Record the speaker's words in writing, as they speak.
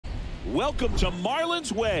Welcome to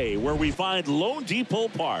Marlins Way, where we find Lone Depot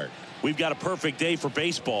Park. We've got a perfect day for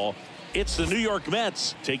baseball. It's the New York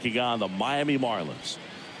Mets taking on the Miami Marlins.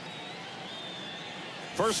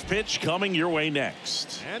 First pitch coming your way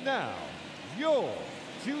next. And now, your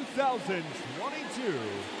 2022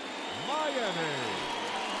 Miami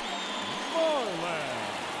Marlins.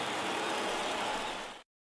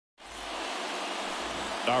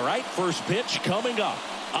 All right, first pitch coming up.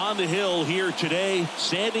 On the hill here today,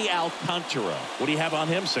 Sandy Alcantara. What do you have on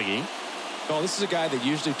him, Siggy? Oh, this is a guy that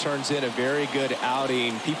usually turns in a very good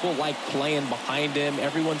outing. People like playing behind him.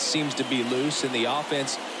 Everyone seems to be loose, and the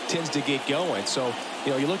offense tends to get going. So,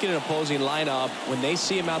 you look at an opposing lineup, when they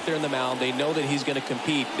see him out there in the mound, they know that he's going to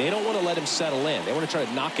compete. They don't want to let him settle in. They want to try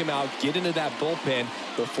to knock him out, get into that bullpen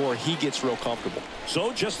before he gets real comfortable.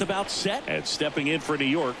 So just about set. And stepping in for New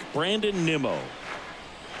York, Brandon Nimmo.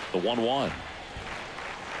 The 1-1.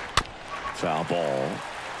 Foul ball.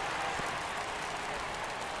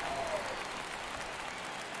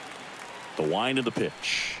 The wind of the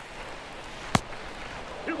pitch.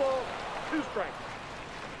 2 balls, 2 strikes.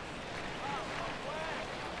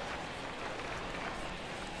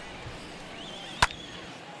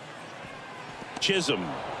 Chisholm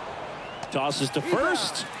tosses to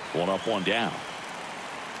first. 1 up, 1 down.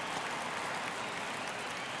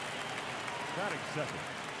 Batting second,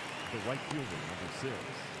 the right fielder, number 6.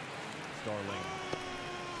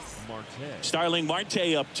 Starling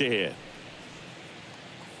Marte up to hit.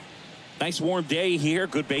 Nice warm day here.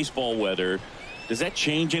 Good baseball weather. Does that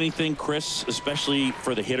change anything, Chris, especially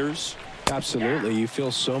for the hitters? Absolutely. You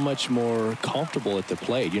feel so much more comfortable at the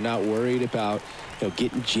plate. You're not worried about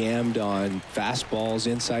getting jammed on fastballs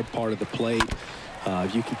inside part of the plate.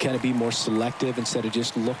 You can kind of be more selective instead of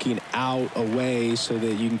just looking out away so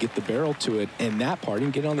that you can get the barrel to it. And that part,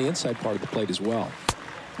 you can get on the inside part of the plate as well.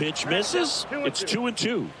 Pitch misses. It's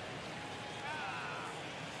 2-2.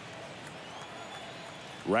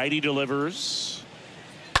 Righty delivers.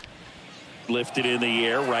 Lifted in the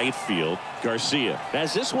air, right field. Garcia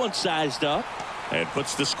has this one sized up and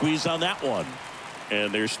puts the squeeze on that one.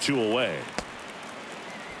 And there's 2 away.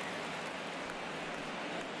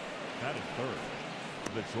 That is third.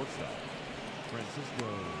 The shortstop, Francisco.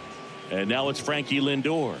 And now it's Frankie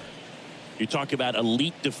Lindor. You talk about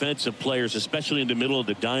elite defensive players, especially in the middle of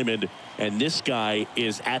the diamond, and this guy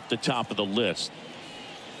is at the top of the list.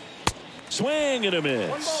 Swing and a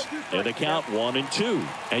miss. And the count 1-2.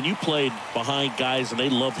 And you played behind guys, and they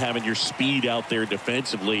loved having your speed out there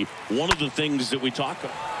defensively. One of the things that we talk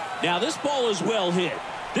about. Now this ball is well hit.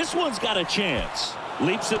 This one's got a chance.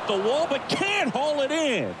 Leaps at the wall, but can't haul it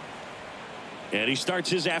in. And he starts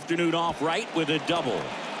his afternoon off right with a double.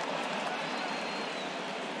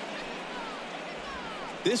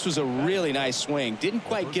 This was a really nice swing. Didn't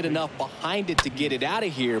quite get enough behind it to get it out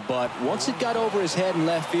of here, but once it got over his head in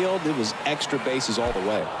left field, it was extra bases all the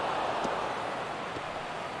way.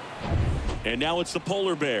 And now it's the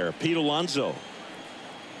polar bear, Pete Alonso.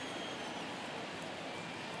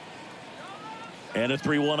 And a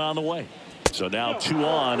 3-1 on the way. So now 2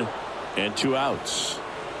 on and 2 outs.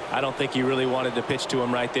 I don't think he really wanted to pitch to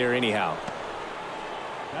him right there anyhow.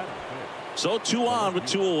 So 2 on with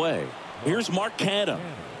 2 away. Here's Mark Canha.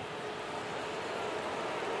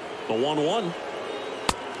 The 1-1.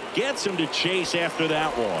 Gets him to chase after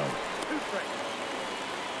that one.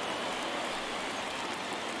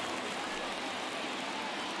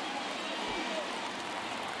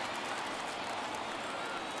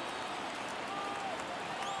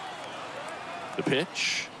 The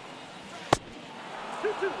pitch.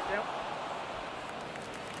 2-2.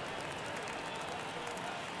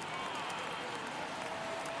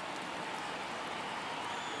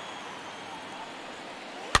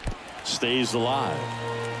 Stays alive.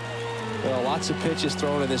 Well, lots of pitches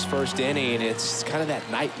thrown in this first inning. It's kind of that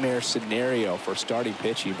nightmare scenario for starting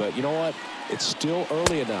pitching. But you know what? It's still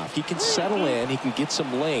early enough. He can settle in. He can get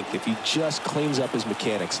some length if he just cleans up his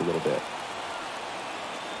mechanics a little bit.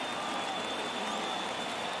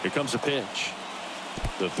 Here comes the pitch.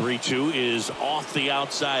 The 3-2 is off the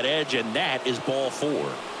outside edge, and that is ball 4.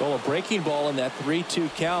 Well, a breaking ball in that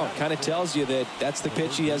 3-2 count kind of tells you that that's the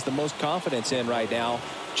pitch he has the most confidence in right now.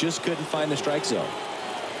 Just couldn't find the strike zone.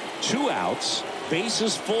 2 outs,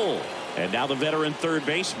 bases full. And now the veteran third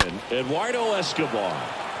baseman, Eduardo Escobar.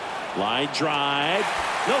 Line drive.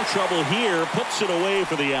 No trouble here. Puts it away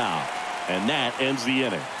for the out. And that ends the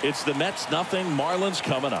inning. It's the Mets nothing, Marlins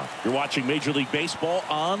coming up. You're watching Major League Baseball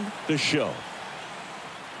on The Show.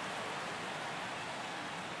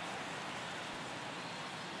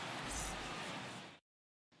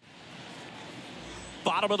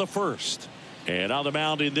 Bottom of the first. And on the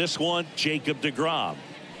mound in this one, Jacob deGrom.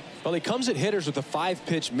 Well, he comes at hitters with a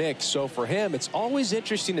 5-pitch mix, so for him, it's always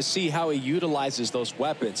interesting to see how he utilizes those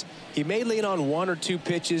weapons. He may lean on 1 or 2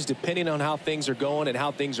 pitches depending on how things are going and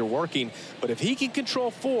how things are working, but if he can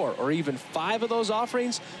control 4 or even 5 of those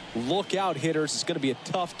offerings, look out, hitters. It's going to be a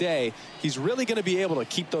tough day. He's really going to be able to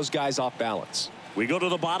keep those guys off balance. We go to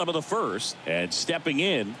the bottom of the first, and stepping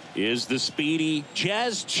in is the speedy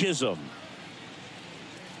Jazz Chisholm.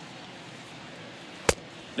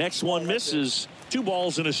 Next one misses. 2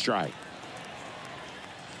 balls and a strike.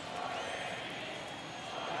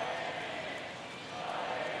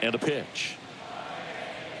 And a pitch.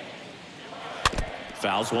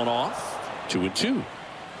 Fouls one off. 2-2.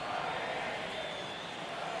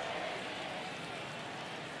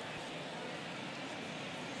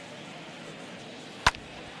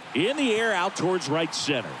 In the air out towards right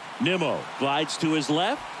center. Nimmo glides to his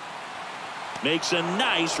left. Makes a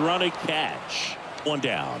nice running catch. 1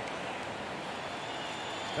 down.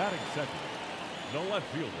 Batting second, the left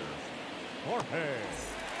fielder,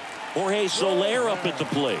 Jorge Soler up at the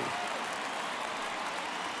plate.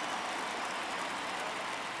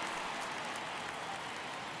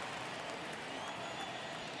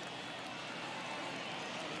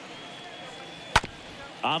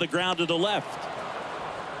 On the ground to the left.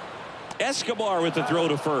 Escobar with the throw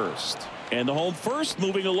to first. And the home first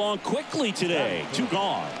moving along quickly today. 2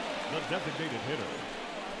 gone. The designated hitter,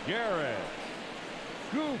 Garrett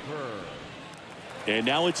Cooper. And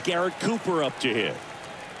now it's Garrett Cooper up to hit.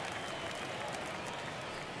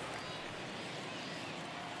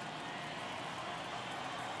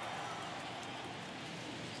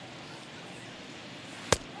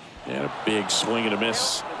 And a big swing and a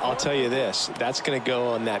miss. I'll tell you this, that's going to go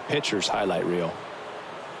on that pitcher's highlight reel.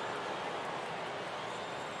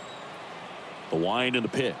 The wind and the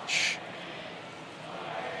pitch.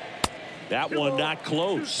 That one not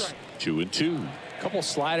close. 2-2. A couple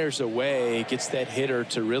sliders away, gets that hitter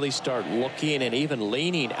to really start looking and even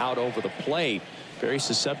leaning out over the plate. Very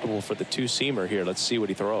susceptible for the 2-seamer here. Let's see what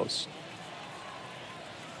he throws.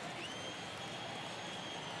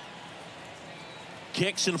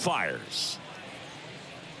 Kicks and fires.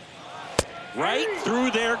 Right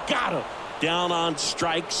through there. Got him. Down on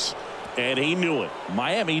strikes. And he knew it.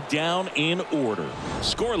 Miami down in order.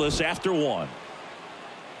 Scoreless after 1.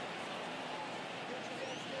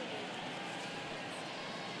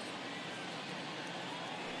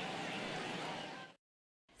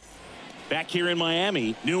 Back here in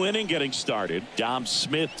Miami, new inning getting started. Dom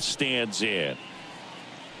Smith stands in.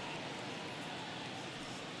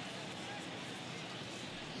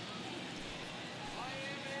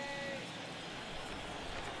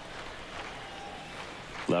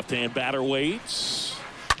 Left-hand batter waits.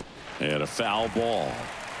 And a foul ball.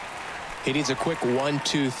 He needs a quick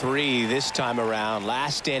 1-2-3 this time around.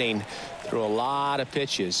 Last inning, threw a lot of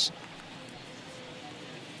pitches.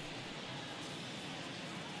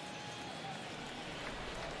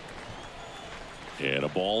 And a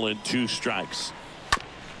ball and 2 strikes.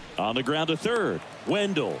 On the ground to third.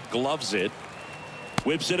 Wendell gloves it.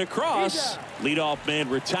 Whips it across. Leadoff man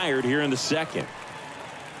retired here in the second.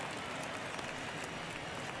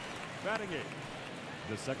 Batting eighth,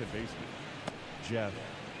 the second baseman, Jeff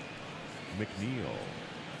McNeil.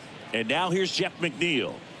 And now here's Jeff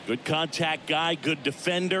McNeil. Good contact guy, good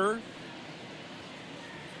defender.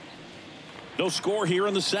 No score here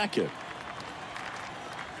in the second.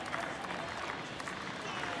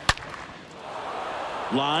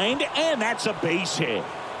 Lined, and that's a base hit.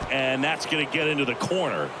 And that's going to get into the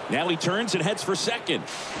corner. Now he turns and heads for second.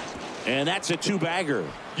 And that's a 2-bagger.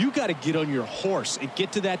 You got to get on your horse and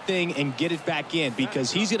get to that thing and get it back in,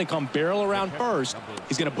 because he's going to come barrel around first.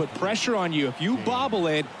 He's going to put pressure on you. If you bobble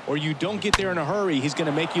it or you don't get there in a hurry, he's going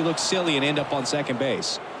to make you look silly and end up on second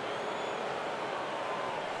base.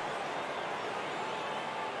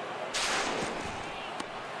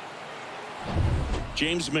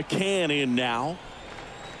 James McCann in now.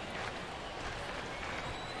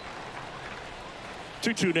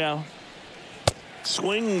 2-2 now.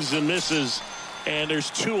 Swings and misses, and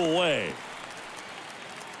there's 2 away.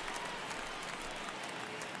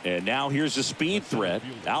 And now here's a speed threat.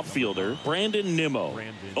 Outfielder Brandon Nimmo.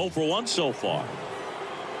 0 for 1 so far.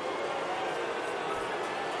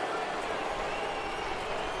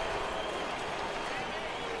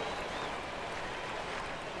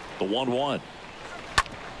 The 1-1.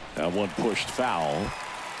 That one pushed foul.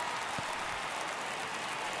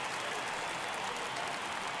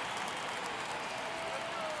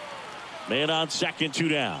 Man on second, 2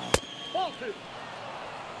 down. Ball 2.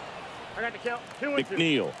 I got the count. 2-2.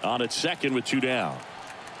 McNeil on at second with 2 down.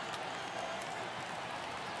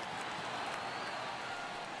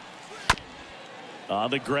 On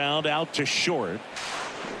the ground, out to short.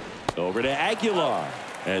 Over to Aguilar.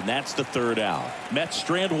 And that's the third out. Mets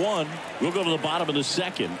strand one. We'll go to the bottom of the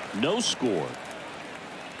second. No score.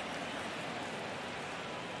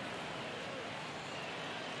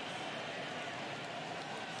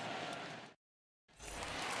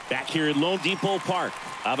 Back here at Lone Depot Park,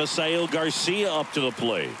 Avisail Garcia up to the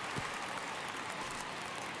plate.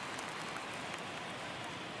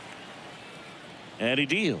 And he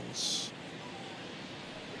deals.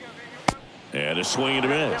 And a swing and a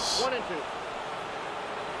miss. 1 and 2.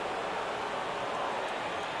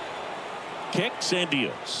 Kicks and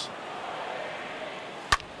deals.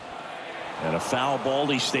 And a foul ball.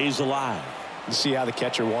 He stays alive. You see how the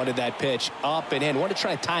catcher wanted that pitch up and in. Wanted to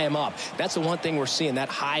try and tie him up. That's the one thing we're seeing. That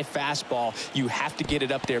high fastball. You have to get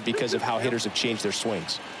it up there because of how hitters have changed their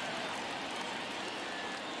swings.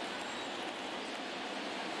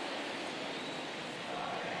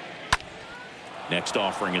 Next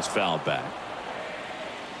offering is fouled back.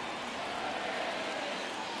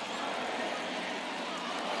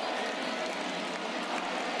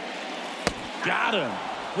 Got him.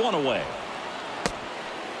 One away.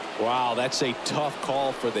 Wow, that's a tough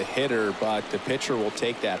call for the hitter, but the pitcher will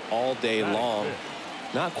take that all day long.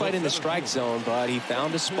 Not quite in the strike zone, but he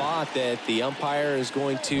found a spot that the umpire is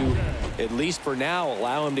going to, at least for now,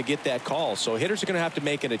 allow him to get that call. So hitters are going to have to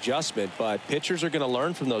make an adjustment, but pitchers are going to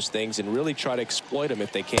learn from those things and really try to exploit them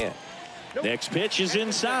if they can. Next pitch is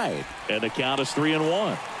inside, and the count is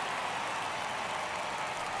 3-1.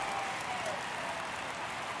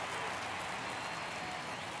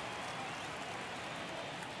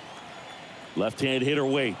 Left-hand hitter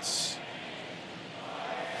waits.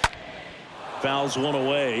 Fouls one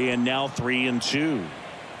away, and now 3-2.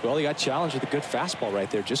 Well, he got challenged with a good fastball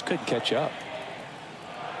right there. Just couldn't catch up.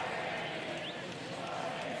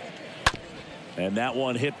 And that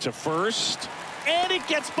one hit to first, and it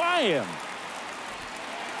gets by him.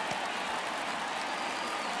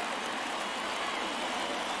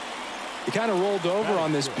 He kind of rolled over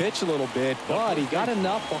on this pitch a little bit, but he got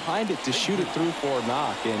enough behind it to shoot it through for a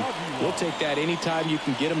knock, and we'll take that anytime you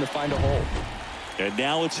can get him to find a hole. And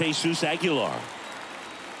now it's Jesus Aguilar.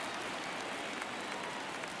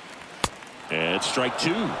 And strike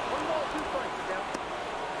two. 1 ball,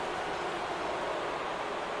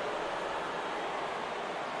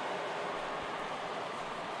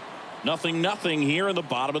 2 strikes. 0-0 here in the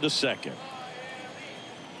bottom of the second.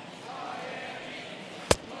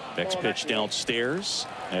 Next pitch downstairs,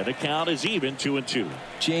 and the count is even 2-2.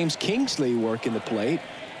 James Kingsley working the plate.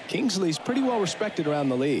 Kingsley's pretty well respected around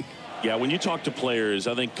the league. Yeah, when you talk to players,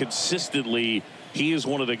 I think consistently he is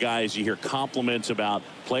one of the guys you hear compliments about.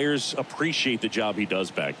 Players appreciate the job he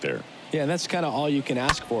does back there. Yeah, and that's kind of all you can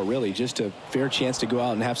ask for, really, just a fair chance to go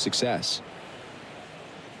out and have success.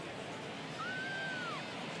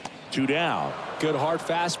 2 down. Good hard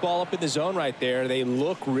fastball up in the zone right there. They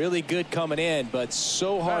look really good coming in, but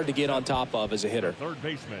so hard to get on top of as a hitter. Third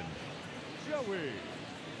baseman, Joey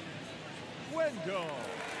Wendell.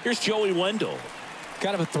 Here's Joey Wendell.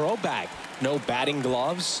 Kind of a throwback. No batting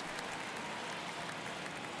gloves.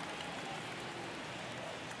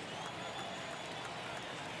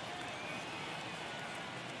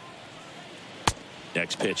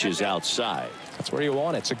 Next pitch is outside. That's where you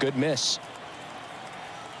want it. It's a good miss.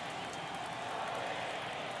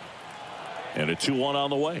 And a 2-1 on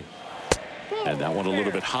the way. And that one a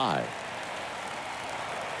little bit high.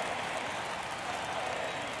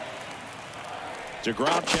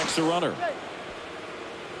 DeGrom checks the runner.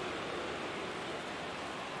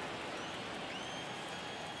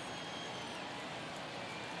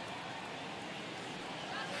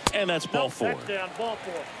 And that's ball 4. That's down, ball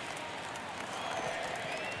 4.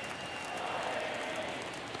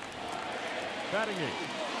 Batting eight,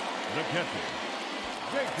 the catcher.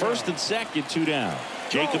 First and second, 2 down.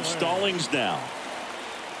 Jacob Stallings now.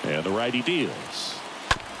 And the righty deals.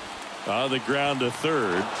 On the ground to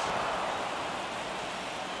third.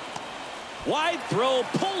 Wide throw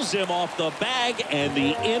pulls him off the bag, and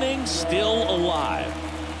the inning still alive.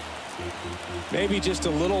 Maybe just a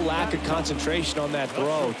little lack of concentration on that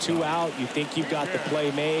throw. 2 out. You think you've got the play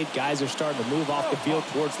made. Guys are starting to move off the field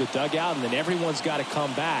towards the dugout, and then everyone's got to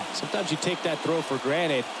come back. Sometimes you take that throw for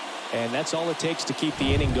granted, and that's all it takes to keep the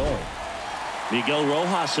inning going. Miguel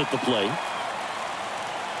Rojas at the plate.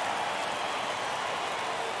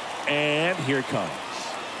 And here it comes.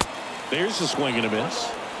 There's a swing and a miss.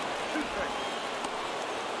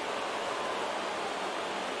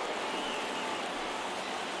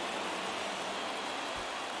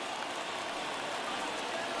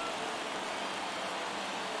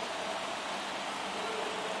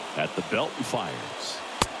 At the belt and fires.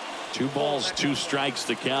 2 balls, 2 strikes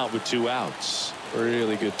to count with 2 outs.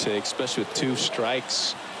 Really good take, especially with 2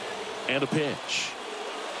 strikes. And a pitch.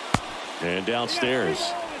 And downstairs.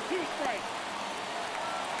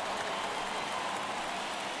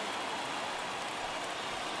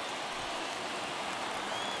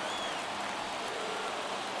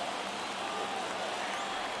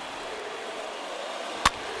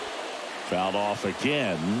 Fouled off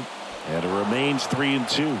again, and it remains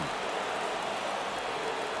 3-2.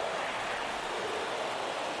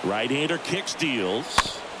 Right-hander kicks,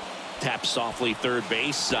 deals. Taps softly third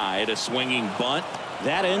base side. A swinging bunt.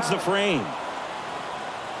 That ends the frame.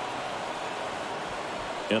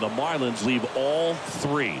 And the Marlins leave all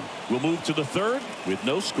 3. We'll move to the 3rd with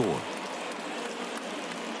no score.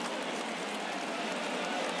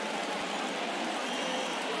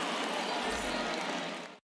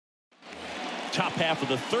 Top half of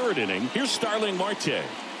the 3rd inning. Here's Starling Marte.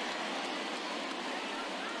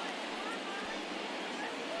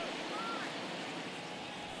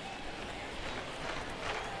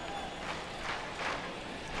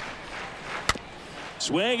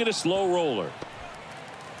 Swing and a slow roller.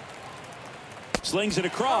 Slings it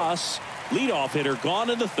across. Leadoff hitter gone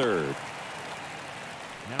in the 3rd.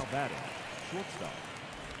 Now batting, shortstop,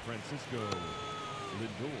 Francisco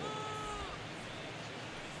Lindor.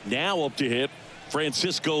 Now up to hit,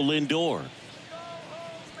 Francisco Lindor.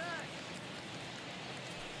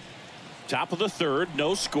 Top of the 3rd,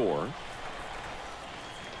 no score.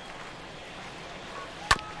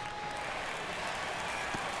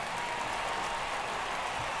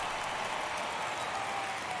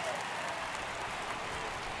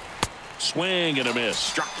 Swing and a miss.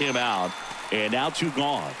 Struck him out. And now 2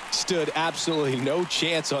 gone. Stood absolutely no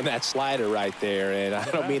chance on that slider right there. And I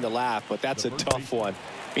don't mean to laugh, but that's a tough one.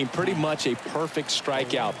 I mean, pretty much a perfect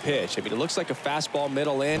strikeout pitch. I mean, it looks like a fastball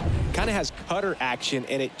middle in. Kind of has cutter action,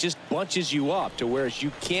 and it just bunches you up to where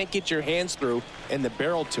you can't get your hands through and the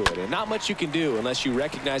barrel to it. And not much you can do unless you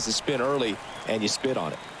recognize the spin early and you spit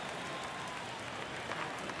on it.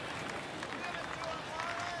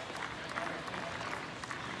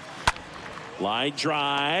 Line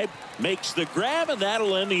drive. Makes the grab, and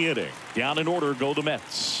that'll end the inning. Down in order go the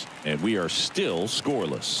Mets. And we are still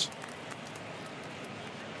scoreless.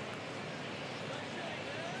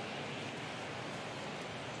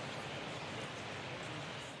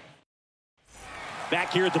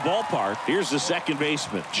 Back here at the ballpark, here's the second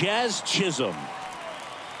baseman, Jazz Chisholm.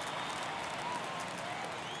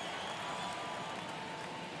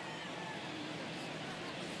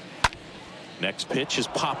 Next pitch is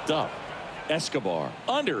popped up. Escobar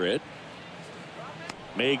under it.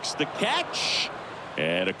 Makes the catch.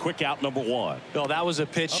 And a quick out, number 1. Bill, that was a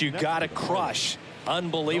pitch you got to crush.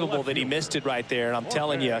 Unbelievable that he missed it right there. And I'm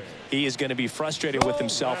telling you, he is going to be frustrated with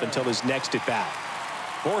himself until his next at bat.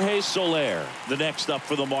 Jorge Soler, the next up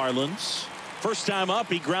for the Marlins. First time up,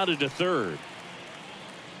 he grounded to 3rd.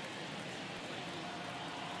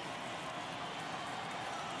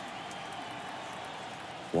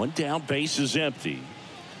 One down, base is empty.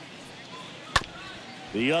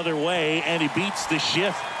 The other way, and he beats the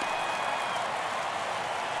shift.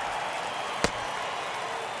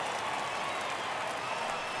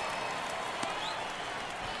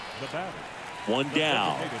 The batter. One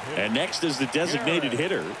down. And next is the designated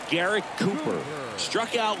hitter, Garrett Cooper.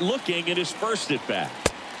 Struck out looking at his first at bat.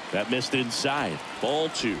 That missed inside. Ball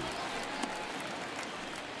 2.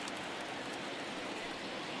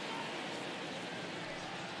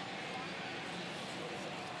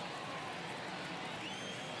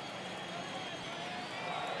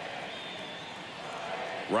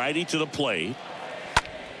 Righty to the plate.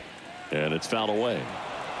 And it's fouled away.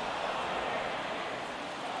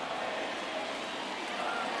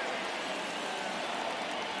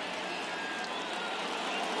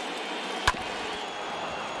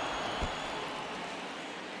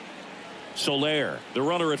 Soler, the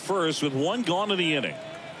runner at first with 1 gone in the inning.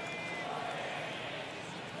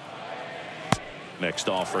 Next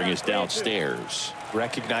offering is downstairs.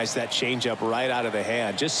 Recognize that changeup right out of the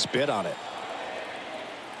hand. Just spit on it.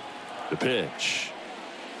 The pitch.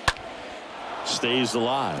 Stays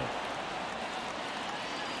alive.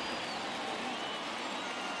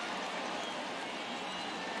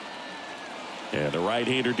 And the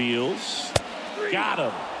right-hander deals. Got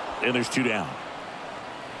him. And there's 2 down.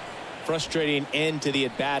 Frustrating end to the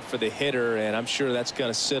at-bat for the hitter, and I'm sure that's going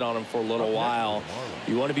to sit on him for a little while.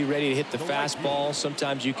 You want to be ready to hit the fastball.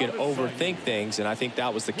 Sometimes you can overthink things, and I think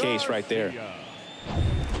that was the case right there.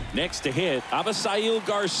 Next to hit, Avisail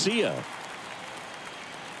Garcia.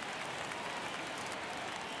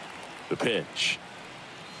 The pitch.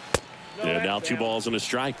 And now 2 balls and a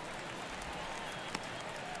strike.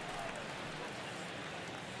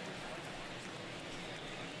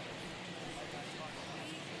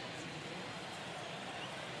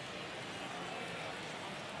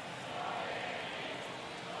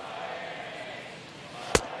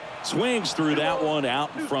 Swings through that one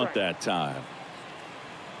out in front that time.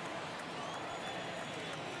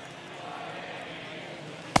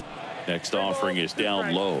 Next offering is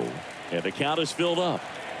down low, and the count is filled up.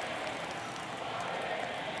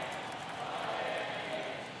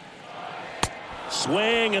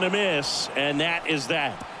 Swing and a miss, and that is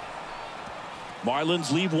that.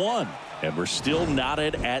 Marlins leave 1, and we're still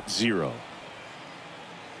knotted at 0.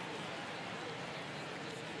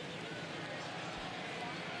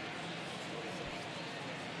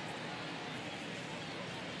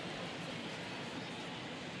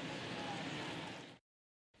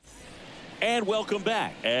 And welcome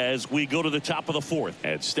back as we go to the top of the 4th.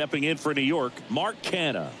 And stepping in for New York, Mark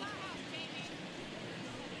Canha.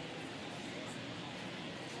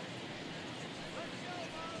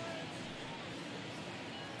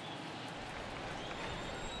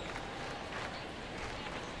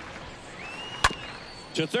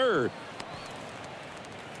 To third.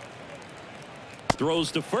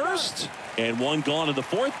 Throws to first. And one gone in the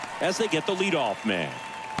 4th as they get the leadoff man.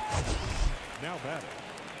 Now batting.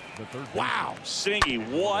 Wow, Singy,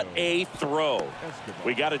 what a throw.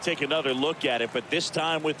 We got to take another look at it, but this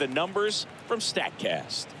time with the numbers from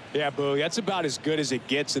StatCast. Yeah, Boo, that's about as good as it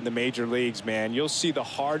gets in the major leagues, man. You'll see the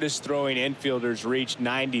hardest throwing infielders reach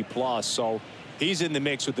 90 plus, so he's in the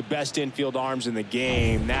mix with the best infield arms in the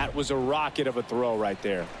game. That was a rocket of a throw right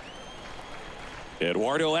there.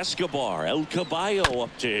 Eduardo Escobar, El Caballo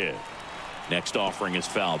up to hit. Next offering is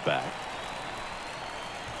fouled back.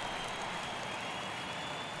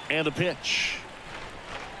 And a pitch.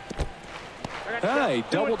 Hey,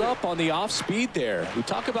 doubled up on the off speed there. We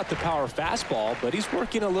talk about the power fastball, but he's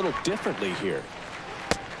working a little differently here.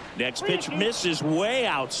 Next pitch misses way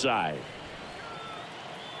outside.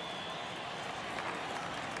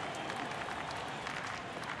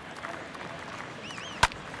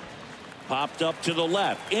 Popped up to the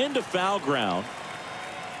left into foul ground.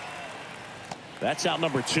 That's out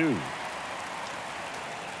number 2.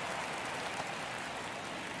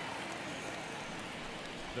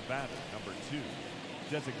 The batter, number 2,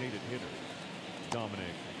 designated hitter, Dominic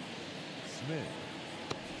Smith.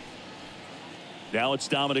 Now it's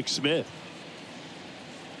Dominic Smith.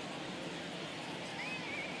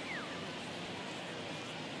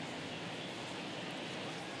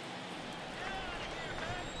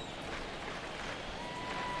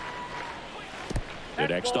 The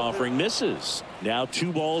next offering misses. Now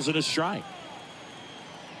 2 balls and a strike.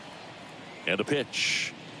 And a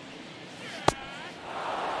pitch.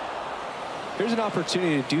 Here's an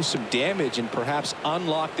opportunity to do some damage and perhaps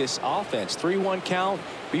unlock this offense. 3-1 count.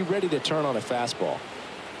 Be ready to turn on a fastball.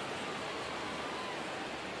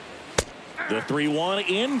 The 3-1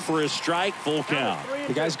 in for a strike, full count.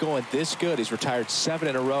 The guy's going this good. He's retired 7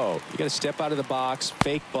 in a row. You got to step out of the box,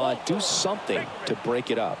 fake bunt, do something to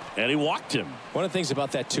break it up. And he walked him. One of the things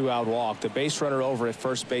about that 2-out walk, the base runner over at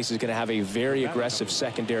first base is going to have a very aggressive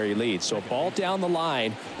secondary lead. So a ball down the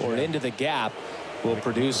line or into the gap will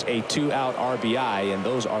produce a 2-out RBI, and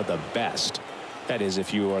those are the best. That is,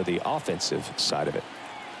 if you are the offensive side of it.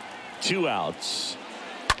 2 outs.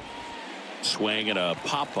 Swing and a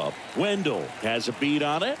pop-up. Wendell has a beat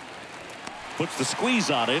on it. Puts the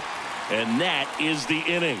squeeze on it. And that is the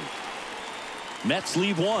inning. Mets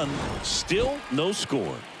leave 1. Still no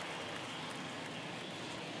score.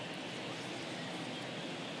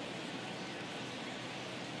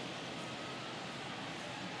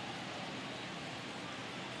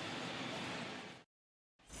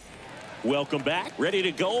 Welcome back. Ready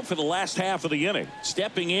to go for the last half of the inning.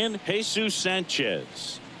 Stepping in, Jesus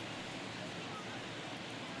Sanchez.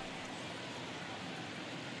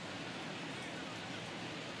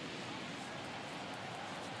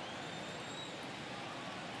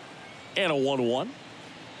 And a 1-1.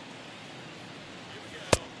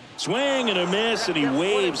 Swing and a miss, and he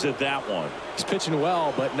waves at that one. He's pitching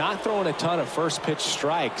well, but not throwing a ton of first pitch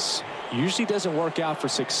strikes. Usually doesn't work out for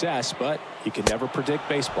success, but you can never predict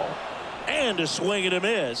baseball. And a swing and a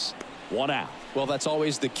miss. 1 out. Well, that's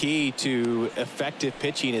always the key to effective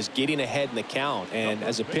pitching, is getting ahead in the count. And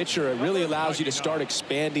as a pitcher, it really allows you to start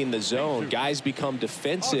expanding the zone. Guys become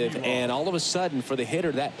defensive, and all of a sudden, for the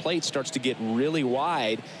hitter, that plate starts to get really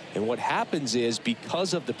wide. And what happens is,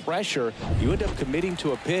 because of the pressure, you end up committing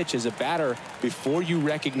to a pitch as a batter before you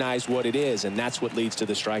recognize what it is, and that's what leads to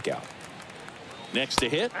the strikeout. Next to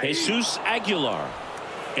hit, Jesus Aguilar.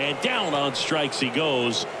 And down on strikes he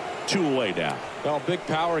goes. 2 away now. Well, big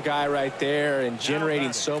power guy right there, and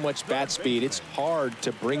generating so much bat speed. It's hard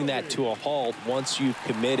to bring that to a halt once you've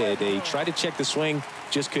committed. They tried to check the swing,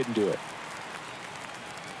 just couldn't do it.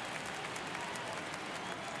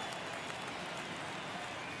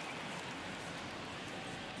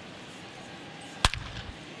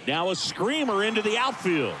 Now a screamer into the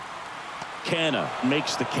outfield. Canna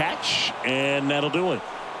makes the catch, and that'll do it.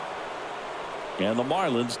 And the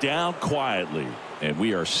Marlins down quietly, and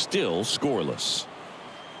we are still scoreless.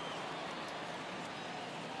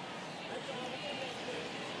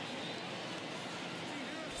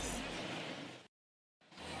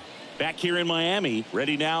 Back here in Miami,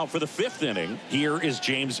 ready now for the 5th inning. Here is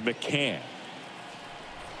James McCann.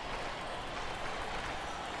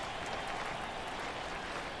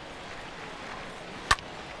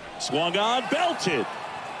 Swung on, belted.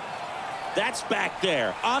 That's back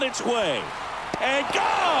there, on its way, and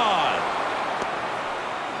gone!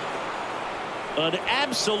 An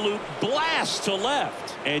absolute blast to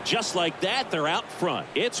left. And just like that, they're out front.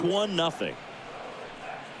 It's 1-0.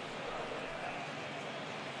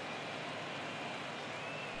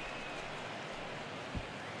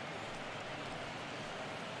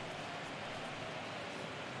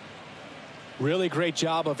 Really great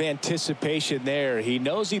job of anticipation there. He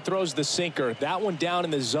knows he throws the sinker. That one down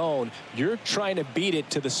in the zone. You're trying to beat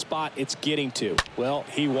it to the spot it's getting to. Well,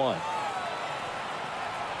 he won.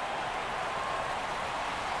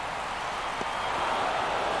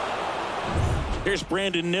 Here's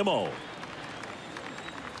Brandon Nimmo.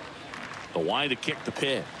 The wind to kick the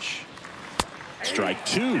pitch. Strike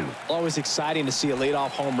 2. Always exciting to see a leadoff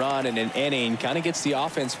home run in an inning. Kind of gets the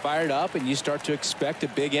offense fired up, and you start to expect a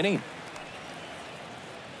big inning.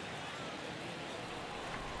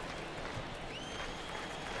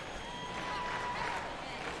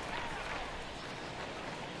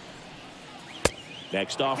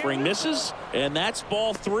 Next offering misses, and that's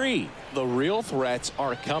ball 3. The real threats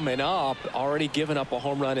are coming up. Already given up a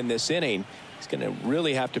home run in this inning. He's going to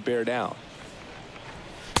really have to bear down.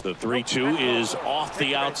 The 3-2 is off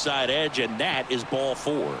the outside edge, and that is ball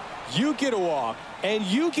 4. You get a walk, and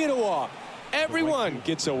you get a walk. Everyone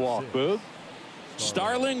gets a walk, Boog.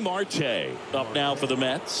 Starling Marte up now for the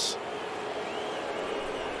Mets.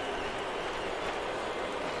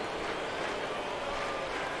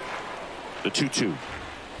 The 2-2.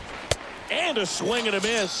 And a swing and a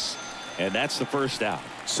miss. And that's the first out.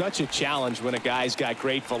 Such a challenge when a guy's got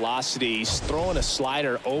great velocity. He's throwing a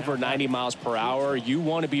slider over 90 miles per hour. You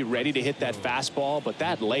want to be ready to hit that fastball, but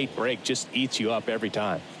that late break just eats you up every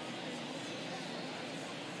time.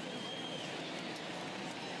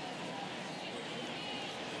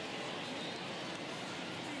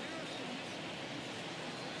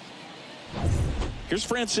 Here's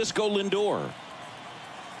Francisco Lindor.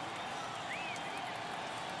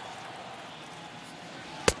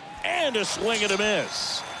 And a swing and a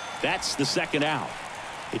miss. That's the second out.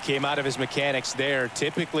 He came out of his mechanics there.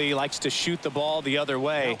 Typically he likes to shoot the ball the other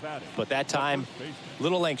way, but that time a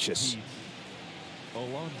little anxious.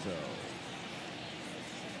 Alonso.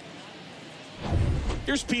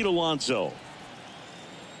 Here's Pete Alonso.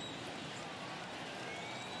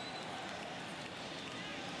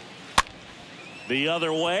 The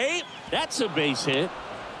other way. That's a base hit.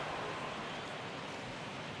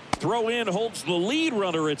 Throw in holds the lead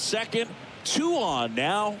runner at second. 2 on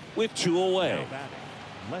now with 2 away.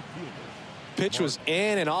 Pitch was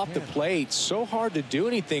in and off the plate. So hard to do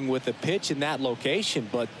anything with a pitch in that location,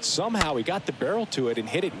 but somehow he got the barrel to it and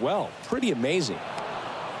hit it well. Pretty amazing.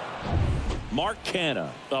 Mark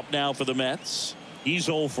Canna up now for the Mets. He's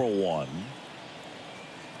 0 for 1.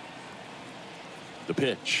 The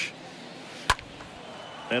pitch.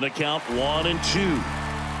 And a count 1-2.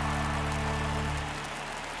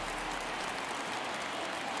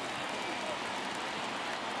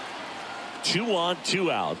 Two on,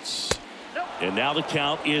 2 outs. And now the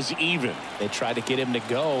count is even. They tried to get him to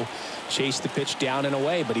go, chase the pitch down and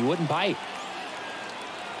away, but he wouldn't bite.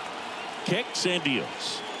 Kicks and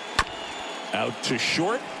deals. Out to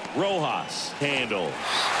short. Rojas handles.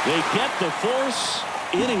 They get the force.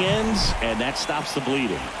 Inning ends, and that stops the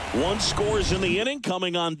bleeding. 1 scores in the inning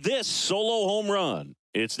coming on this solo home run.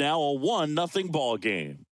 It's now a 1-0 ball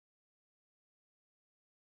game.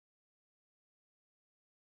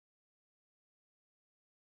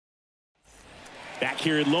 Back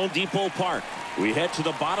here at Lone Depot Park, we head to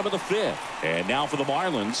the bottom of the 5th. And now for the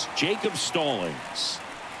Marlins, Jacob Stallings.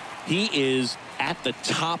 He is at the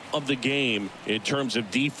top of the game in terms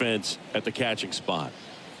of defense at the catching spot.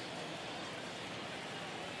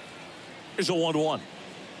 Here's a 1-1.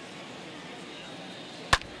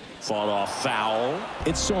 Fought off foul.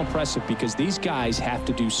 It's so impressive because these guys have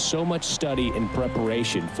to do so much study and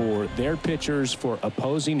preparation for their pitchers, for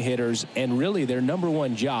opposing hitters, and really their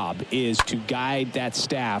 #1 job is to guide that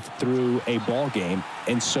staff through a ball game.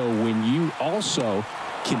 And so when you also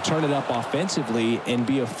can turn it up offensively and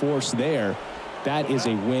be a force there, that is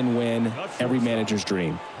a win-win, every manager's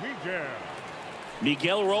dream.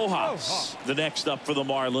 Miguel Rojas, the next up for the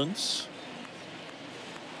Marlins.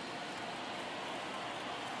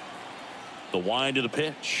 The wind of the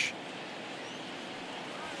pitch.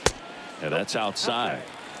 And that's outside.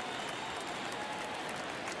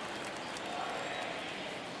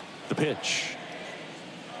 The pitch.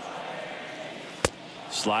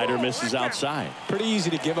 Slider misses outside. Pretty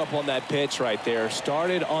easy to give up on that pitch right there.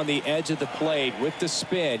 Started on the edge of the plate with the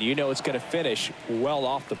spin. You know it's going to finish well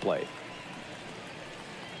off the plate.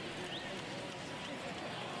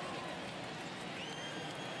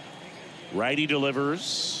 Righty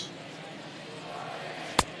delivers.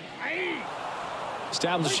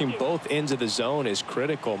 Establishing both ends of the zone is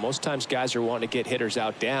critical. Most times guys are wanting to get hitters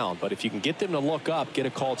out down, but if you can get them to look up, get a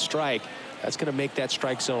called strike, that's going to make that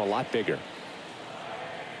strike zone a lot bigger.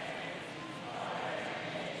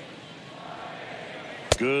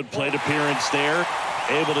 Good plate appearance there.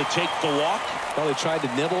 Able to take the walk. Well, he tried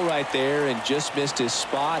to nibble right there and just missed his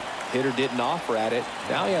spot. Hitter didn't offer at it.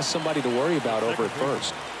 Now he has somebody to worry about over at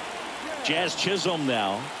first. Jazz Chisholm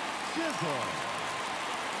now.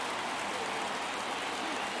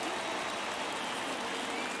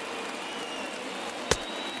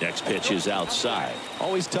 Next pitch is outside.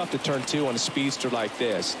 Always tough to turn two on a speedster like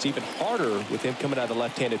this. It's even harder with him coming out of the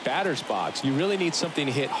left-handed batter's box. You really need something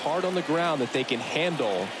to hit hard on the ground that they can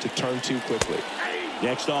handle to turn two quickly.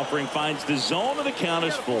 Next offering finds the zone, and the count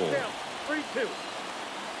is full. 3-2.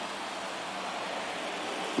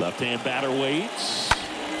 Left-hand batter waits.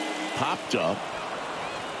 Popped up.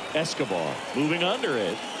 Escobar moving under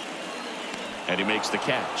it. And he makes the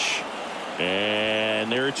catch.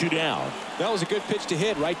 And there are two down. That was a good pitch to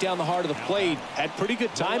hit right down the heart of the plate. Had pretty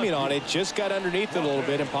good timing on it. Just got underneath it a little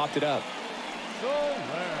bit and popped it up.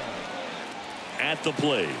 At the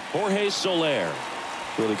plate, Jorge Soler.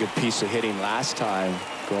 Really good piece of hitting last time,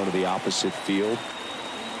 going to the opposite field.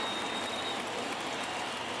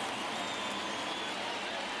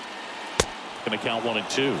 Going to count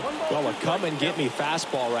 1-2. Well, a come and get me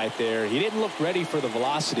fastball right there. He didn't look ready for the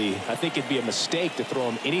velocity. I think it'd be a mistake to throw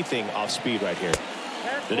him anything off speed right here.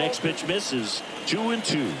 The next pitch misses.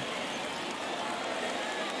 2-2.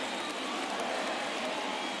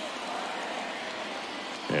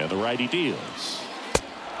 And the righty deals.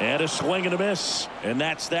 And a swing and a miss. And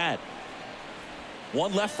that's that.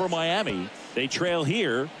 One left for Miami. They trail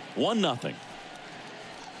here 1-0.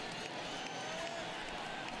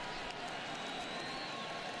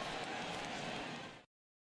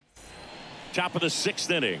 Top of the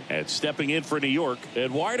 6th inning, and stepping in for New York,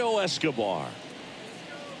 Eduardo Escobar.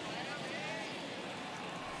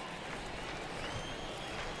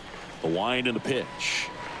 The wind and the pitch.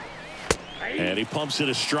 And he pumps it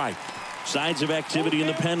a strike. Signs of activity in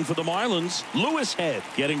the pen for the Marlins. Lewis Head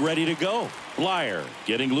getting ready to go. Blyer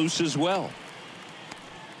getting loose as well.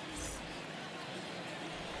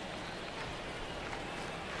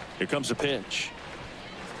 Here comes a pitch.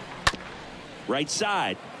 Right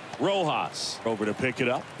side. Rojas over to pick it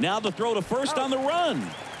up. Now the throw to first on the run.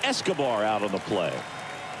 Escobar out on the play.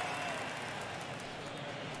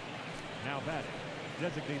 Now batting,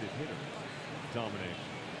 designated hitter,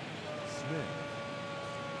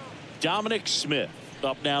 Dominic Smith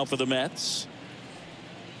up now for the Mets.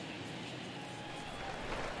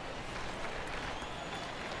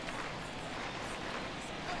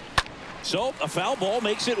 So a foul ball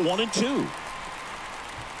makes it 1-2.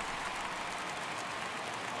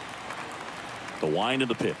 The wind of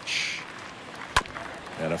the pitch.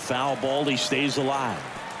 And a foul ball. He stays alive.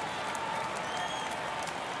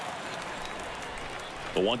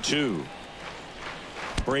 The 1-2.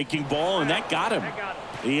 Breaking ball, and that got him.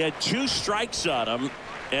 He had 2 strikes on him,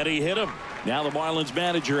 and he hit him. Now the Marlins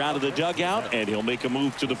manager out of the dugout, and he'll make a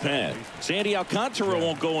move to the pen. Sandy Alcantara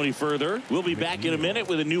won't go any further. We'll be back in a minute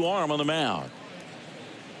with a new arm on the mound.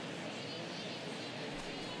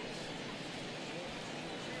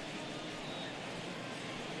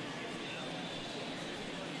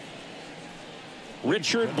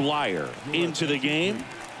 Richard Blyer into the game.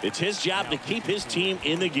 It's his job to keep his team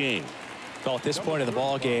in the game. Well, at this point of the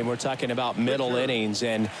ball game, we're talking about middle innings,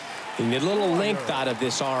 and you need a little length out of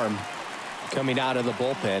this arm coming out of the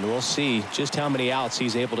bullpen. We'll see just how many outs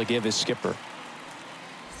he's able to give his skipper.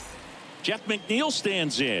 Jeff McNeil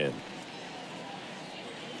stands in.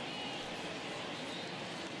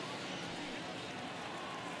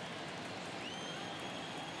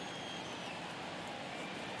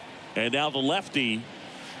 And now the lefty,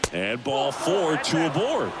 and ball 4 to a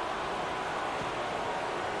board.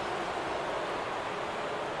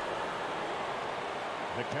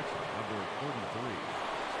 The catcher, number 33,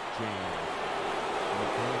 James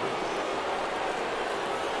McCoy.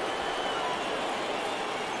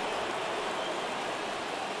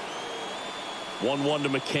 1-1 to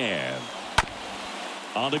McCann.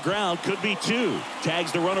 On the ground, could be two.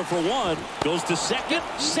 Tags the runner for one. Goes to second.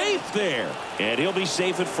 Safe there. And he'll be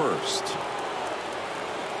safe at first.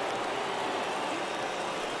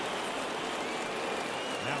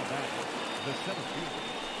 Now back, the center fielder,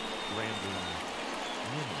 Brandon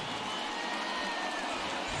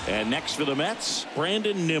Nimmo. And next for the Mets,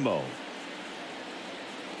 Brandon Nimmo.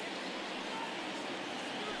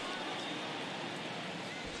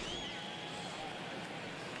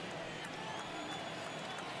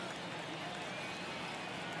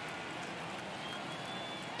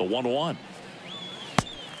 The 1-1.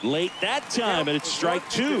 Late that time, and it's strike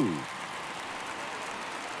two.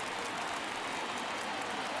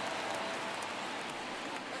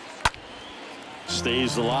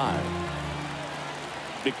 Stays alive.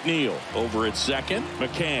 McNeil over at second.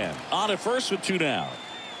 McCann on at first with two down.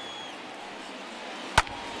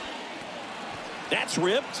 That's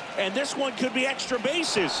ripped, and this one could be extra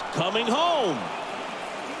bases. Coming home.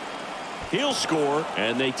 He'll score,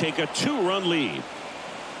 and they take a 2-run lead.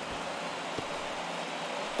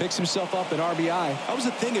 Picks himself up an RBI. That was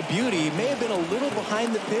a thing of beauty. He may have been a little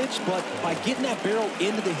behind the pitch, but by getting that barrel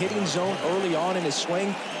into the hitting zone early on in his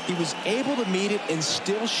swing, he was able to meet it and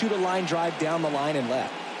still shoot a line drive down the line and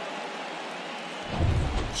left.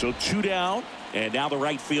 So two down, and now the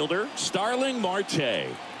right fielder, Starling Marte.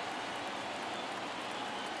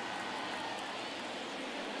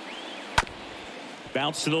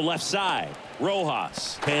 Bounce to the left side.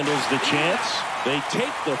 Rojas handles the chance. They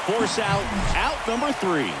take the force out number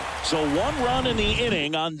 3. So 1 run in the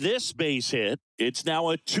inning on this base hit. It's now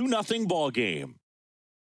a 2-0 ball game.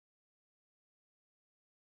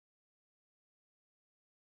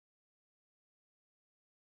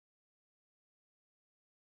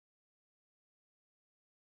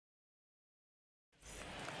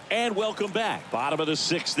 And welcome back. Bottom of the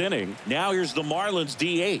 6th inning. Now here's the Marlins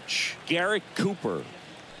DH, Garrett Cooper.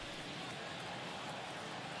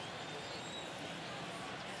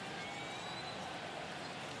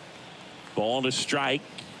 Ball to strike.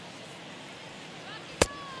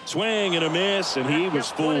 Swing and a miss, and he was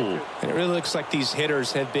fooled. And it really looks like these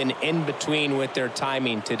hitters have been in between with their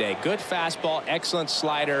timing today. Good fastball, excellent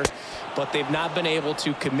slider, but they've not been able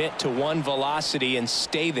to commit to one velocity and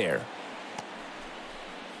stay there.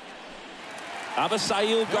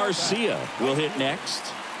 Avisail Garcia will hit next.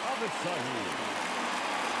 Avisail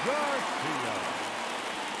Garcia.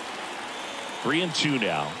 3-2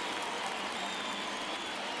 now.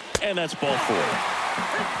 And that's ball 4.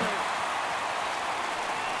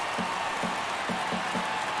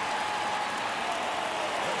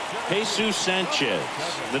 Jesus Sanchez,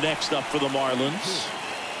 the next up for the Marlins.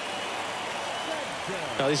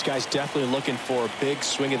 Now these guys definitely looking for a big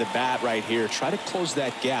swing of the bat right here. Try to close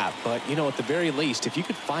that gap, but you know, at the very least, if you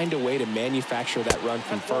could find a way to manufacture that run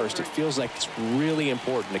from first, it feels like it's really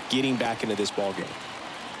important to getting back into this ball game.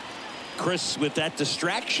 Chris, with that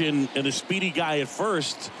distraction and a speedy guy at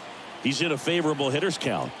first, he's in a favorable hitter's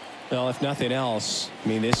count. Well, if nothing else, I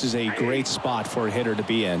mean, this is a great spot for a hitter to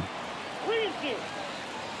be in.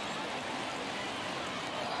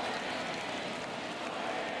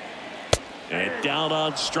 And down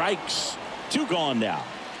on strikes. 2 gone now.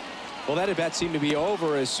 Well, that at bat seemed to be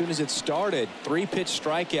over as soon as it started. 3-pitch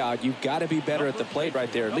strikeout. You've got to be better at the plate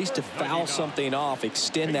right there, at least to foul something off,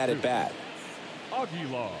 extend that at bat.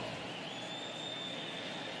 Aguilar.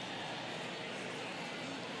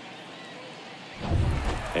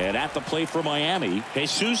 And at the plate for Miami,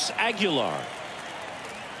 Jesus Aguilar.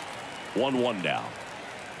 1-1 now.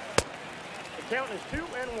 The count is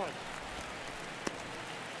 2-1.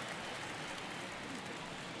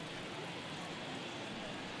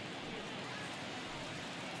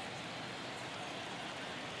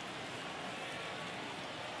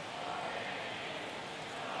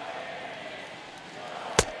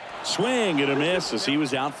 Swing and a miss as he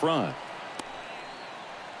was out front.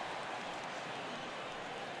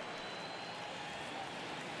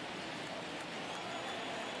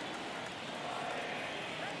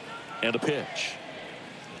 And a pitch.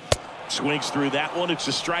 Swings through that one. It's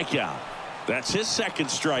a strikeout. That's his second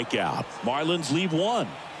strikeout. Marlins leave 1.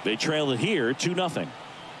 They trail it here 2-0.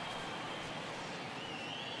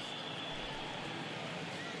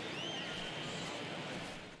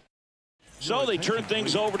 So they turn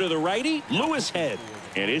things over to the righty, Lewis Head.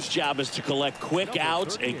 And his job is to collect quick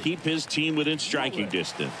outs and keep his team within striking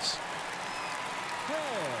distance.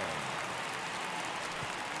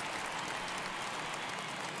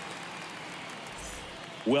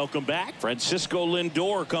 Welcome back. Francisco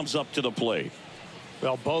Lindor comes up to the plate.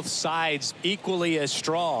 Well, both sides equally as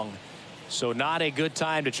strong. So not a good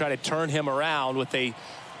time to try to turn him around with a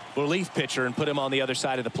relief pitcher and put him on the other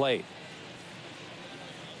side of the plate.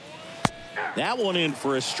 That one in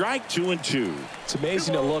for a strike, 2-2. It's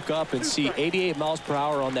amazing to look up and see 88 miles per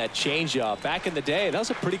hour on that changeup. Back in the day, that was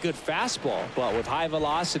a pretty good fastball. But with high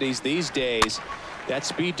velocities these days, that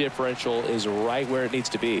speed differential is right where it needs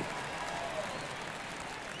to be.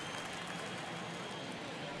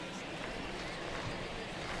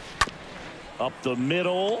 Up the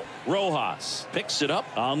middle, Rojas picks it up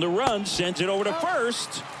on the run, sends it over to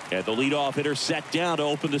first. And the leadoff hitter set down to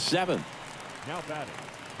open the 7th. Now batting,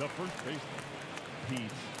 the first baseman,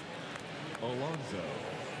 Pete Alonso.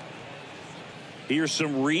 Here's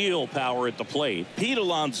some real power at the plate. Pete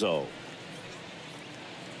Alonso.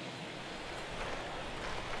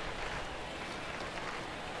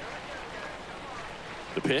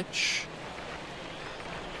 The pitch.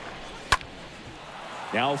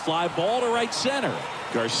 Now a fly ball to right center.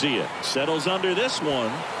 Garcia settles under this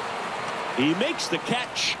one. He makes the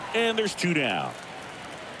catch, and there's 2 down.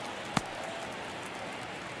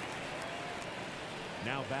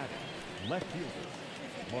 Now batting, left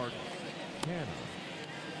fielder, Mark Canha.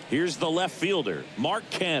 Here's the left fielder, Mark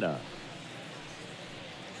Canha.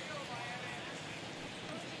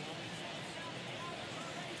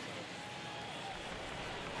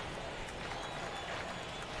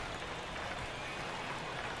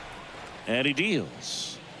 And he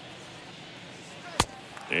deals.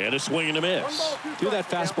 And a swing and a miss. Threw that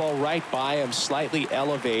fastball right by him, slightly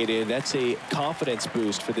elevated. That's a confidence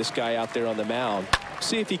boost for this guy out there on the mound.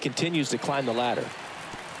 See if he continues to climb the ladder.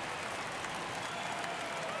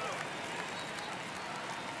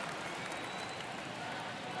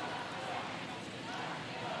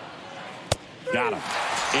 Got him.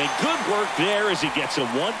 And good work there as he gets a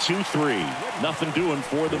 1-2-3. Nothing doing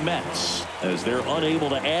for the Mets as they're unable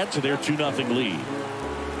to add to their 2-0 lead.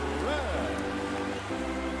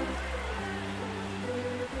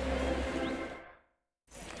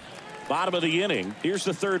 Bottom of the inning. Here's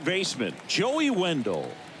the third baseman, Joey Wendell.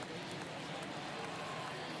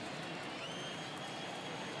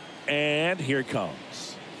 And here it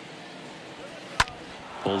comes.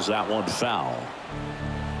 Pulls that one foul.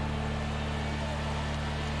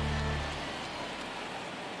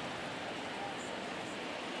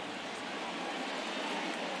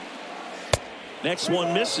 Next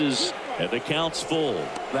one misses, and the count's full.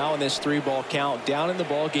 Now in this 3-ball count, down in the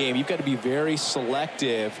ball game, you've got to be very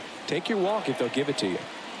selective. Take your walk if they'll give it to you.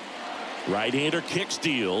 Right-hander kicks,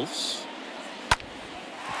 deals.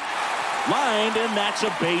 Lined, and that's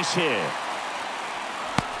a base hit.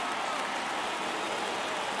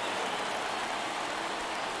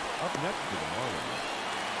 Up next to the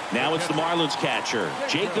Marlins. Now it's the Marlins catcher,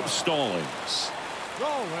 Jacob Stallings.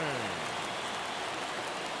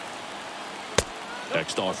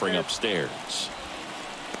 Next offering upstairs.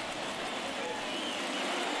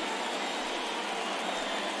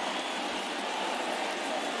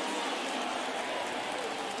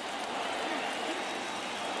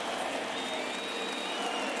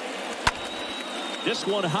 This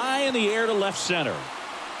one high in the air to left center.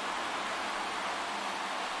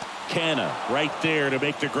 Canha right there to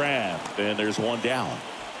make the grab. And there's one down.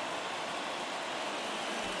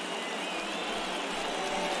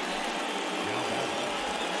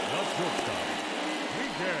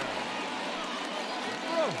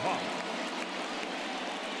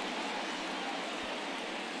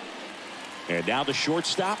 And now the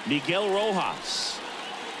shortstop, Miguel Rojas.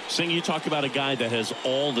 Sing, you talk about a guy that has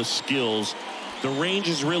all the skills. The range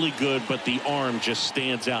is really good, but the arm just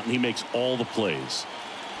stands out, and he makes all the plays.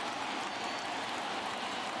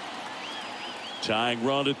 Tying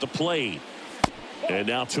run at the plate. And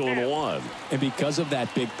now 2-1. And because of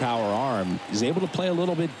that big power arm, he's able to play a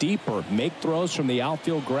little bit deeper, make throws from the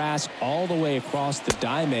outfield grass all the way across the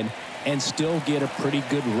diamond, and still get a pretty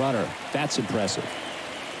good runner. That's impressive.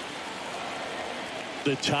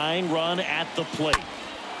 The tying run at the plate.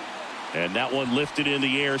 And that one lifted in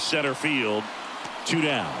the air, center field. 2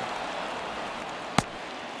 down.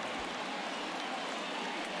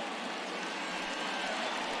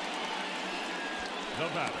 The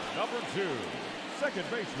batter, number 2, second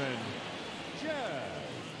baseman,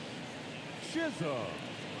 Chisholm.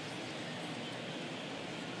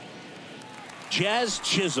 Jazz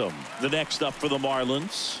Chisholm, the next up for the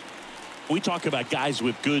Marlins. We talk about guys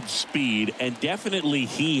with good speed, and definitely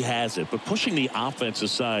he has it. But pushing the offensive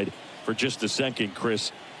side for just a second,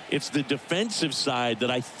 Chris, it's the defensive side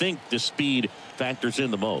that I think the speed factors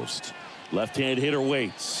in the most. Left-hand hitter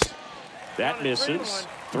waits. That misses.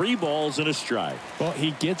 3 balls and a strike. Well,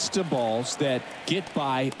 he gets to balls that get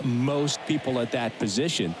by most people at that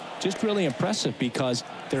position. Just really impressive because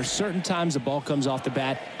there's certain times the ball comes off the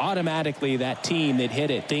bat, automatically that team that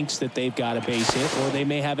hit it thinks that they've got a base hit or they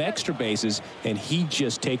may have extra bases, and he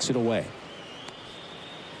just takes it away.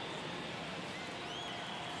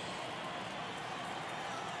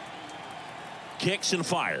 Kicks and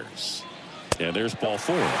fires. And there's ball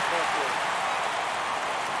 4.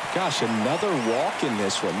 Gosh, another walk in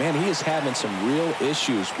this one. Man, he is having some real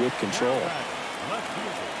issues with control.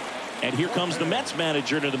 And here comes the Mets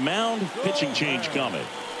manager to the mound. Pitching change coming.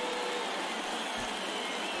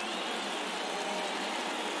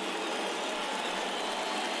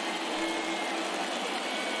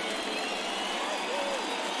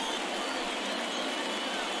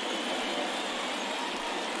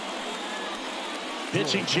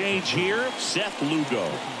 Pitching change here, Seth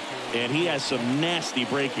Lugo. And he has some nasty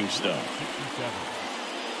breaking stuff. 67.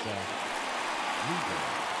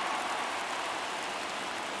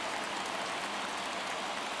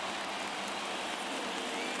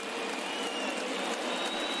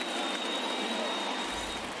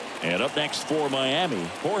 And up next for Miami,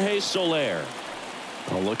 Jorge Soler.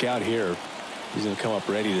 Oh, look out here. He's going to come up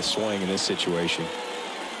ready to swing in this situation.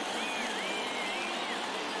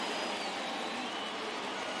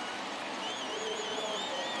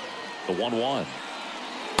 The 1-1.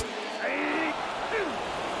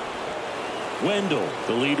 Wendell,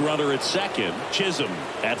 the lead runner at second. Chisholm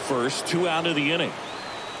at first. 2 out of the inning.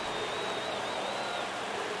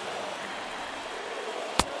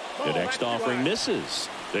 The next offering misses.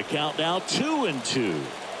 The count now 2-2.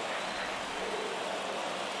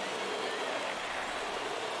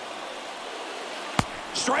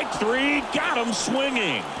 Strike 3. Got him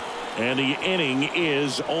swinging. And the inning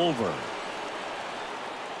is over.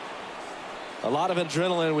 A lot of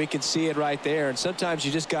adrenaline, we can see it right there, and sometimes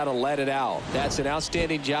you just got to let it out. That's an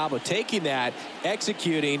outstanding job of taking that,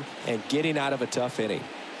 executing, and getting out of a tough inning.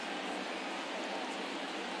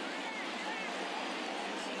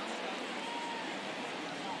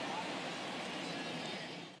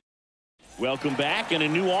 Welcome back, and a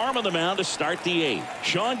new arm on the mound to start the 8th.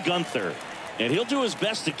 Sean Gunther, and he'll do his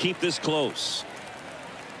best to keep this close.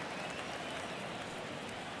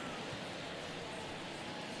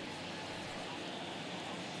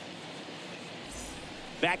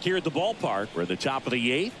 Back here at the ballpark, we're at the top of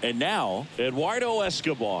the 8th, and now Eduardo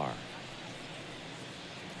Escobar.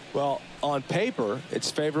 Well, on paper,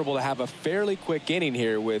 it's favorable to have a fairly quick inning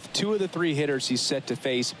here with 2 of the 3 hitters he's set to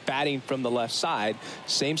face batting from the left side,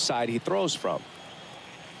 same side he throws from.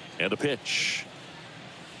 And a pitch.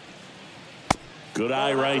 Good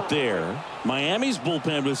eye right there. Miami's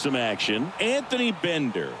bullpen with some action. Anthony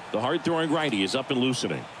Bender, the hard-throwing righty, is up and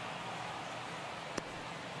loosening.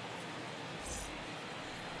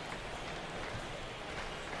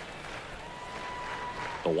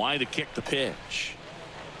 The wide to kick the pitch.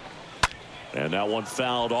 And that one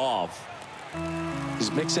fouled off.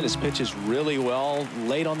 He's mixing his pitches really well.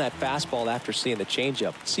 Late on that fastball after seeing the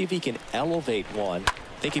changeup. See if he can elevate one.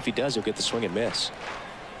 I think if he does, he'll get the swing and miss.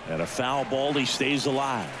 And a foul ball, he stays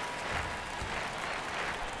alive.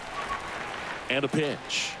 And a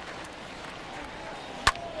pitch.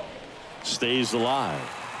 Stays alive.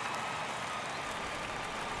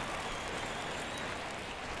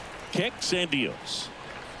 Kicks and deals.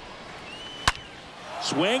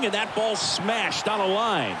 Swing, and that ball smashed on a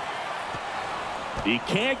line. He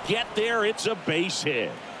can't get there. It's a base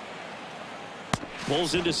hit.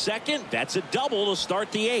 Pulls into second. That's a double to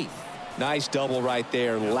start the 8th. Nice double right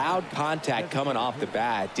there. Loud contact coming off the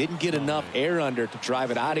bat. Didn't get enough air under to drive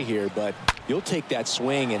it out of here, but you'll take that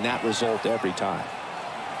swing and that result every time.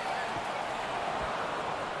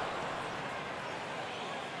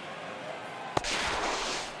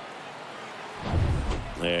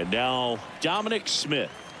 And now Dominic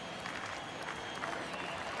Smith.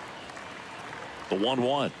 The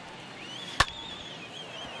 1-1.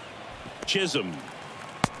 Chisholm.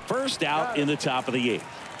 First out in the top of the 8th.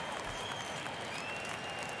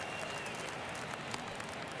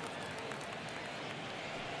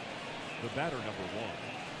 The batter number 1,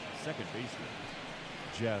 second baseman,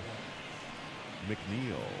 Jeff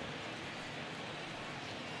McNeil.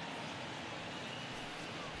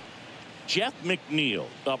 Jeff McNeil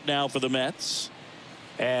up now for the Mets.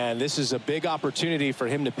 And this is a big opportunity for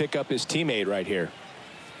him to pick up his teammate right here.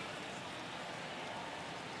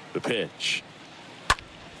 The pitch.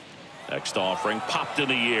 Next offering popped in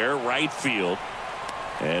the air, right field,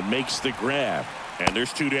 and makes the grab. And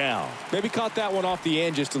there's 2 down. Maybe caught that one off the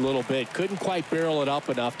end just a little bit. Couldn't quite barrel it up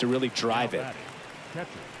enough to really drive it. Catcher,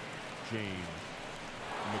 James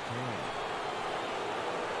McCann.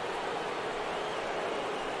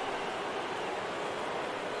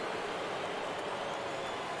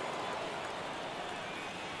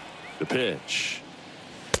 The pitch.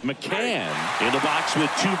 McCann in the box with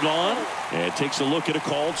 2 gone and takes a look at a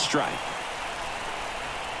called strike.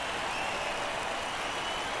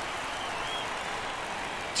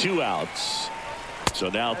 Two outs. So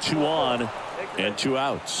now 2 on and 2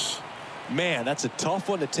 outs. Man, that's a tough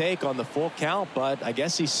one to take on the full count, but I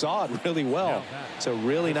guess he saw it really well. It's a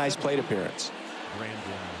really nice plate appearance.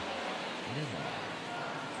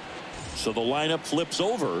 So the lineup flips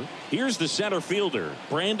over. Here's the center fielder,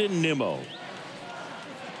 Brandon Nimmo.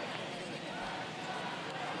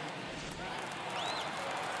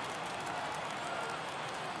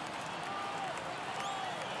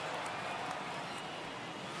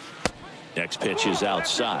 Next pitch is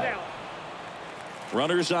outside.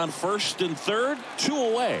 Runners on first and third, 2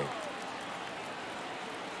 away.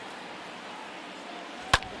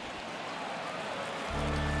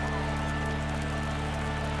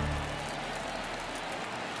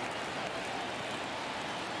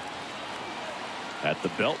 At the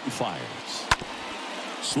belt and fires.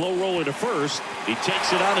 Slow roller to first. He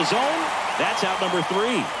takes it on his own. That's out number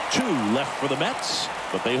 3. 2 left for the Mets,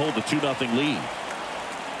 but they hold the 2-0 lead.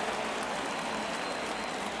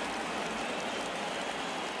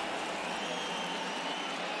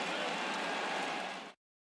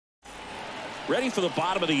 Ready for the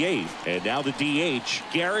bottom of the 8th. And now the DH,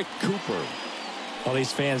 Garrett Cooper. Well,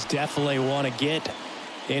 these fans definitely want to get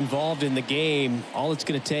involved in the game. All it's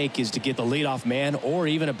going to take is to get the leadoff man or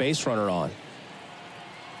even a base runner on.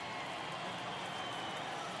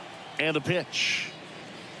 And the pitch.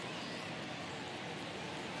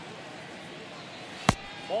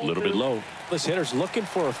 A little bit low. This hitter's looking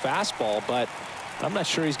for a fastball, but I'm not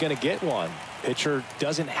sure he's going to get one. Pitcher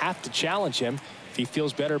doesn't have to challenge him. If he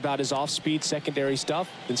feels better about his off-speed secondary stuff,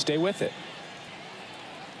 then stay with it.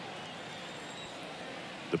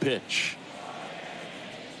 The pitch.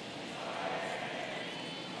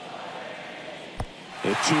 The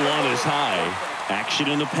 2-1 is high. Action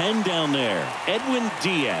in the pen down there. Edwin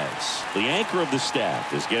Diaz, the anchor of the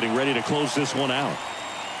staff, is getting ready to close this one out.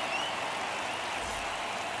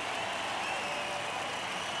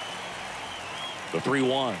 The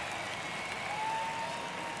 3-1.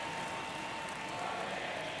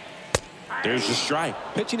 There's the strike.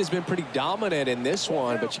 Pitching has been pretty dominant in this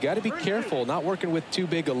one, but you got to be careful. Not working with too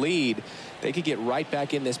big a lead. They could get right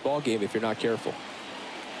back in this ball game if you're not careful.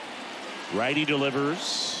 Righty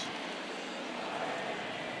delivers.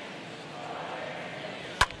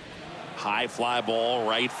 High fly ball,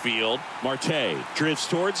 right field. Marte drifts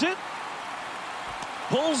towards it.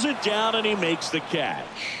 Pulls it down, and he makes the catch.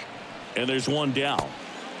 And there's one down.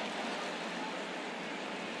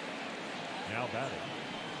 Now batting,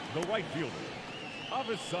 the right fielder,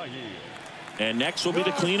 Avisail. And next will be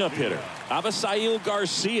the cleanup hitter, Avisail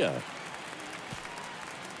Garcia.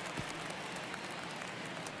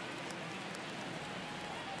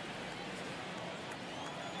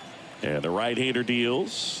 And the right-hander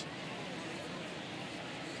deals.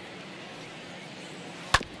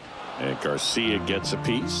 And Garcia gets a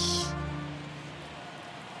piece.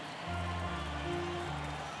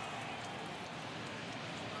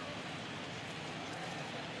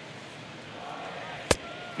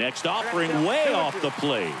 Next offering way off the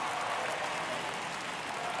plate.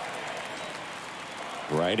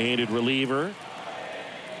 Right-handed reliever.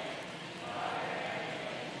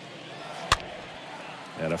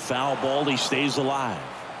 And a foul ball. He stays alive.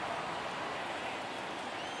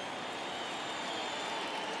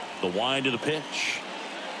 The wind of the pitch.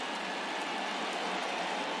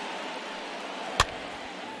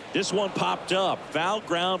 This one popped up. Foul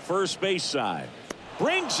ground, first base side.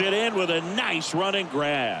 Brings it in with a nice running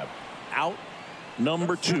grab. Out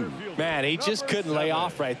number 2. Man, he just couldn't lay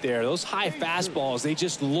off right there. Those high fastballs, they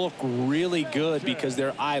just look really good because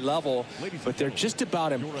they're eye level, but they're just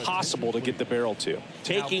about impossible to get the barrel to.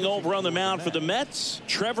 Taking over on the mound for the Mets,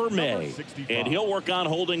 Trevor May. And he'll work on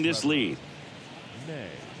holding this lead.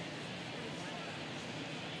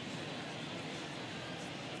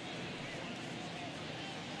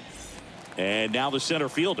 And now the center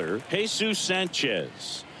fielder, Jesus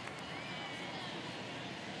Sanchez.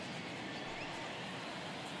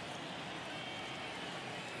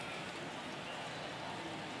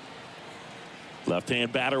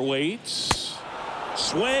 Left-hand batter waits.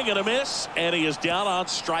 Swing and a miss, and he is down on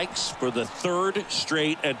strikes for the 3rd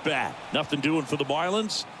straight at bat. Nothing doing for the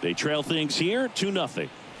Marlins. They trail things here 2-0.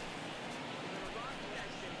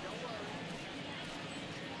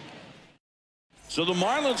 So the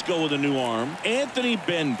Marlins go with a new arm, Anthony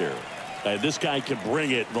Bender. This guy can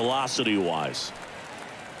bring it velocity-wise.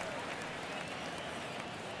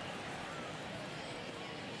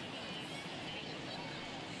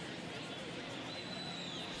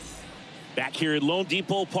 Back here at Lone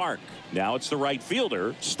Depot Park. Now it's the right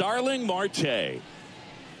fielder, Starling Marte.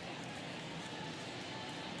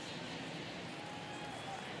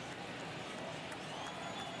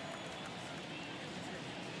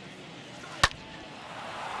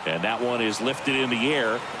 And that one is lifted in the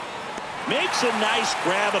air. Makes a nice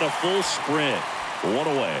grab at a full sprint. One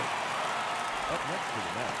away. Up next to the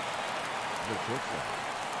bat, the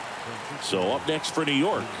shortstop. So up next for New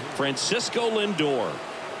York, Francisco Lindor.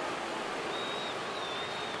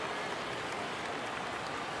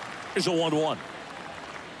 Here's a 1-1.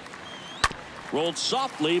 Rolled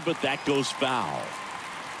softly, but that goes foul.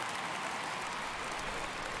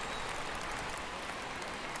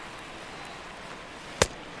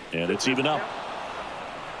 And it's even up.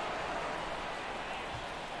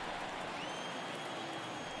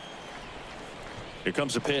 Here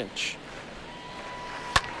comes a pitch.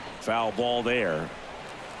 Foul ball there.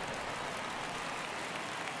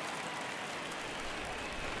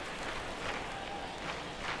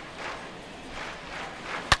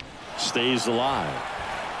 Stays alive.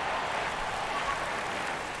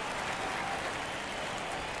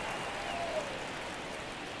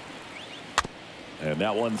 And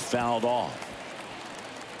that one fouled off.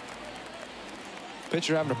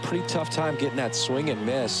 Pitcher having a pretty tough time getting that swing and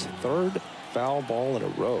miss. Third foul ball in a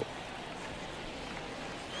row.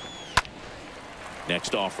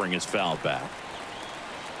 Next offering is fouled back.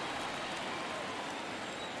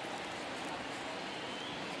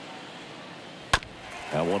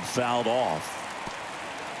 That one fouled off.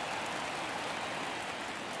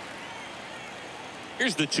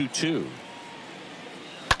 Here's the 2-2.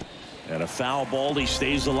 And a foul ball. He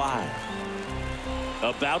stays alive.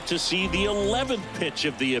 About to see the 11th pitch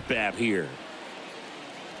of the at-bat here.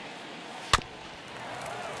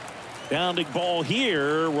 Bounding ball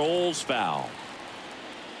here, rolls foul.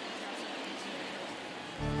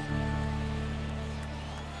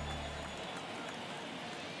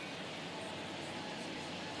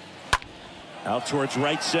 Out towards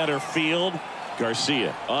right center field.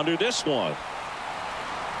 Garcia under this one.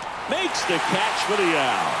 Makes the catch for the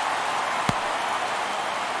out.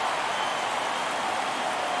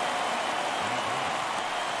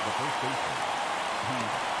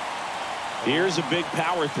 Here's a big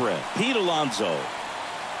power threat. Pete Alonso.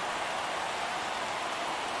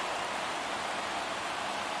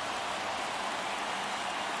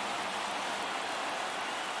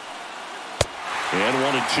 And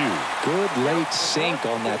 1-2. Good late sink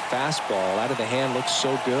on that fastball. Out of the hand, looks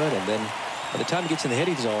so good. And then by the time he gets in the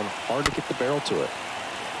hitting zone, hard to get the barrel to it.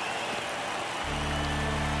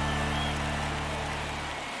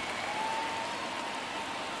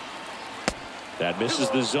 That misses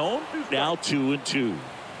the zone. Now 2-2.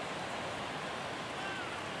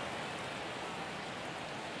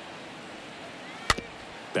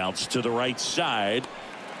 Bounce to the right side.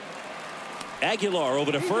 Aguilar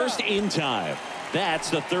over to first in time. That's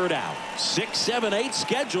the third out. 6, 7, 8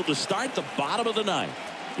 scheduled to start the bottom of the ninth.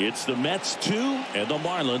 It's the Mets 2 and the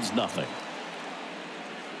Marlins nothing.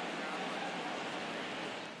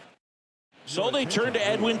 So they turn to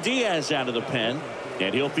Edwin Diaz out of the pen,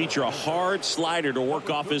 and he'll feature a hard slider to work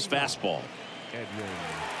off his fastball. Edwin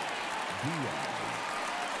Diaz.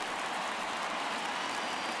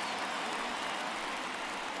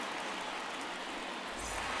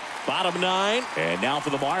 Bottom 9, and now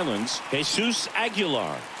for the Marlins, Jesus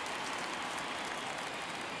Aguilar.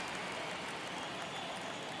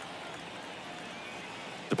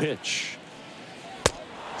 The pitch.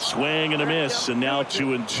 Swing and a miss, and now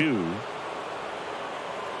 2-2.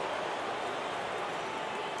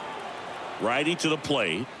 Righty to the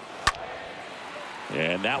plate.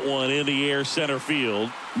 And that one in the air center field.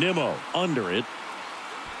 Nimmo under it.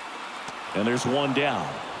 And there's one down.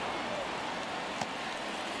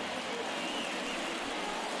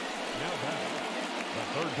 Now back, the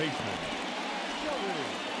third baseman, Joey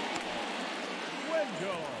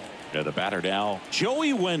Wendell. And the batter now,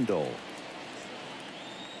 Joey Wendell.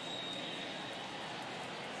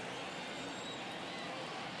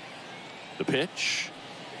 The pitch.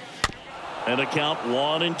 And a count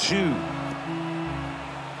 1-2.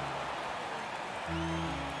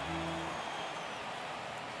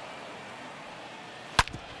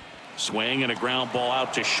 Swing and a ground ball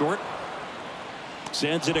out to short.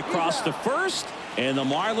 Sends it across to first, and the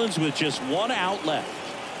Marlins with just one out left.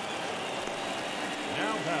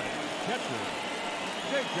 Now batting, catcher,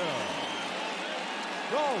 Jacob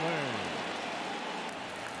Stallings.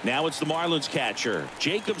 Now it's the Marlins catcher,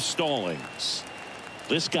 Jacob Stallings.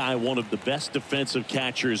 This guy, one of the best defensive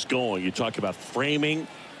catchers going. You talk about framing,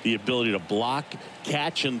 the ability to block,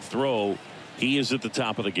 catch, and throw. He is at the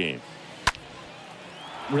top of the game.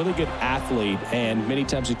 really good athlete, and many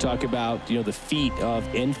times we talk about, the feet of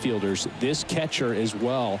infielders. This catcher as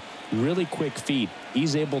well, really quick feet.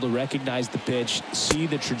 He's able to recognize the pitch, see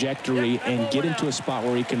the trajectory, and get into a spot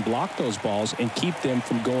where he can block those balls and keep them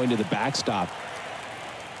from going to the backstop.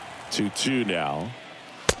 2-2 now.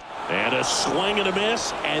 And a swing and a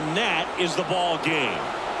miss, and that is the ball game.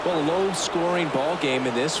 Well, a low-scoring ball game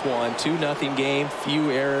in this one. 2-0 game, few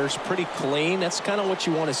errors, pretty clean. That's kind of what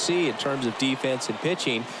you want to see in terms of defense and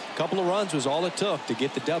pitching. A couple of runs was all it took to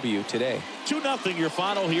get the W today. 2-0 your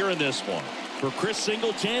final here in this one. For Chris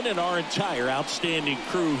Singleton and our entire outstanding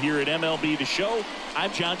crew here at MLB The Show,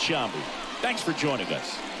 I'm John Shambu. Thanks for joining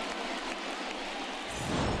us.